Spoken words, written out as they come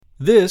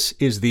This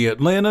is the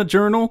Atlanta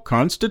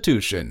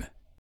Journal-Constitution.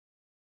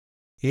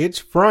 It's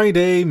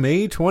Friday,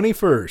 May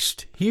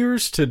 21st.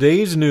 Here's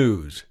today's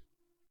news.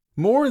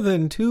 More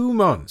than 2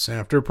 months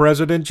after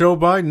President Joe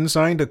Biden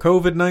signed a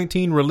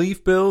COVID-19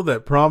 relief bill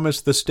that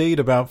promised the state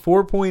about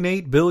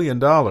 $4.8 billion,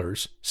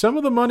 some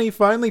of the money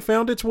finally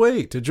found its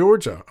way to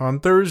Georgia on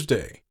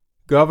Thursday.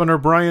 Governor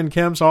Brian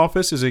Kemp's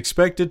office is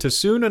expected to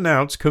soon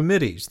announce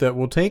committees that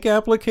will take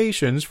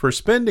applications for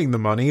spending the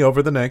money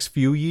over the next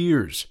few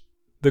years.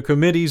 The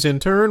committees, in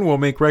turn, will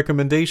make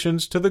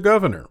recommendations to the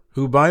governor,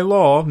 who by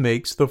law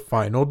makes the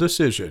final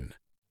decision.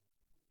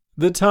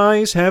 The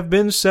ties have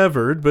been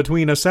severed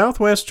between a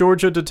Southwest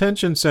Georgia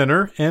detention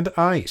center and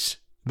ICE.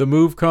 The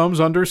move comes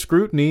under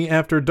scrutiny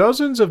after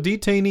dozens of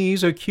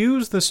detainees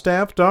accuse the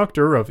staff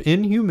doctor of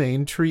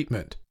inhumane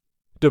treatment.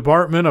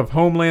 Department of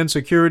Homeland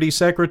Security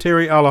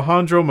Secretary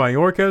Alejandro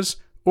Mayorkas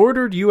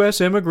ordered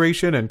U.S.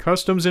 Immigration and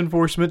Customs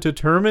Enforcement to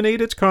terminate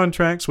its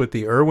contracts with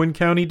the Irwin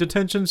County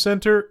Detention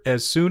Center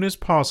as soon as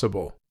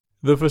possible.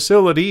 The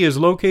facility is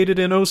located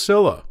in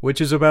Ocilla,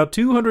 which is about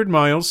 200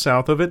 miles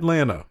south of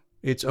Atlanta.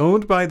 It's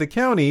owned by the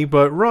county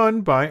but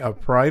run by a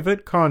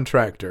private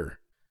contractor.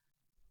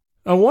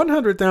 A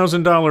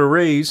 $100,000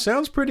 raise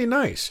sounds pretty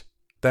nice.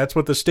 That's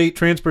what the State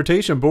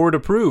Transportation Board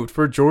approved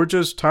for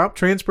Georgia's top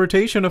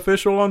transportation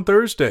official on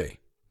Thursday.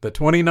 The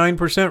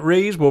 29%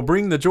 raise will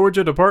bring the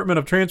Georgia Department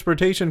of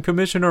Transportation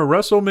Commissioner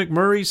Russell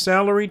McMurray's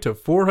salary to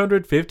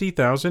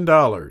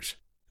 $450,000.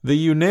 The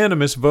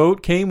unanimous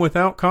vote came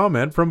without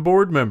comment from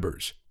board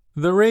members.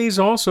 The raise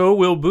also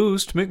will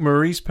boost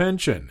McMurray's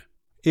pension.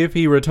 If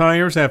he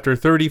retires after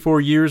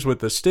 34 years with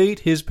the state,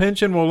 his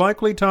pension will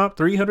likely top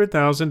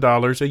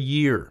 $300,000 a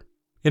year.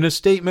 In a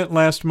statement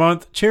last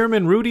month,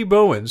 Chairman Rudy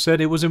Bowen said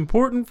it was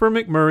important for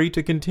McMurray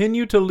to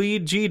continue to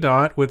lead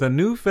GDOT with a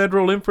new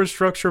federal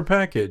infrastructure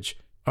package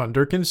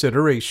under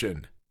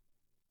consideration.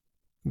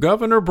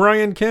 Governor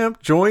Brian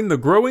Kemp joined the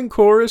growing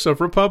chorus of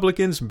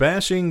Republicans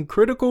bashing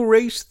critical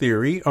race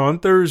theory on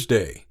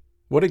Thursday.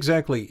 What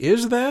exactly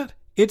is that?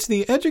 It's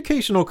the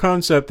educational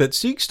concept that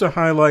seeks to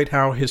highlight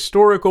how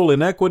historical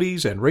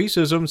inequities and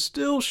racism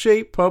still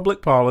shape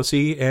public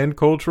policy and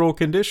cultural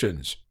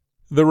conditions.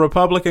 The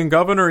Republican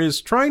governor is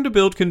trying to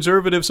build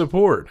conservative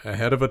support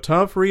ahead of a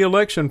tough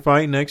re-election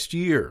fight next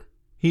year.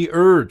 He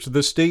urged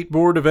the State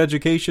Board of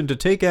Education to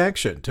take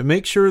action to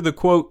make sure the,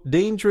 quote,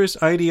 dangerous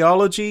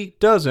ideology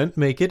doesn't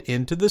make it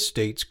into the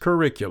state's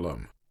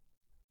curriculum.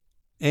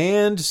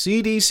 And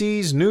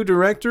CDC's new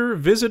director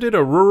visited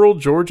a rural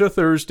Georgia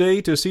Thursday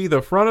to see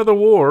the front of the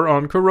war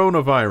on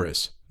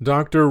coronavirus.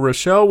 Dr.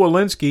 Rochelle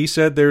Walensky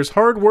said there's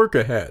hard work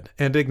ahead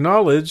and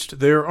acknowledged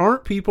there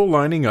aren't people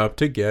lining up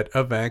to get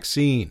a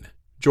vaccine.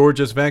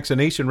 Georgia's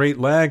vaccination rate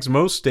lags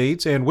most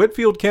states, and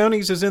Whitfield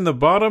counties is in the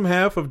bottom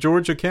half of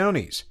Georgia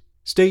counties.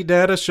 State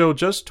data show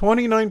just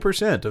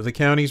 29% of the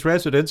county's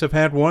residents have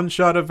had one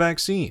shot of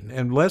vaccine,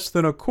 and less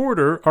than a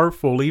quarter are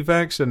fully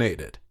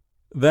vaccinated.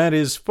 That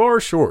is far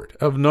short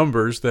of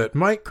numbers that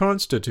might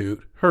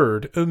constitute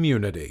herd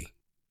immunity.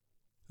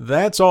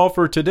 That's all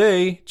for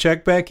today.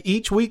 Check back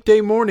each weekday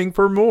morning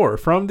for more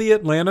from the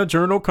Atlanta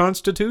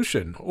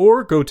Journal-Constitution,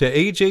 or go to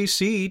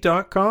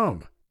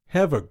ajc.com.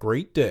 Have a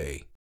great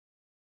day.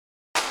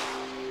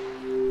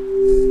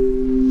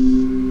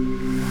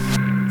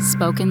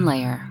 Spoken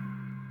Layer.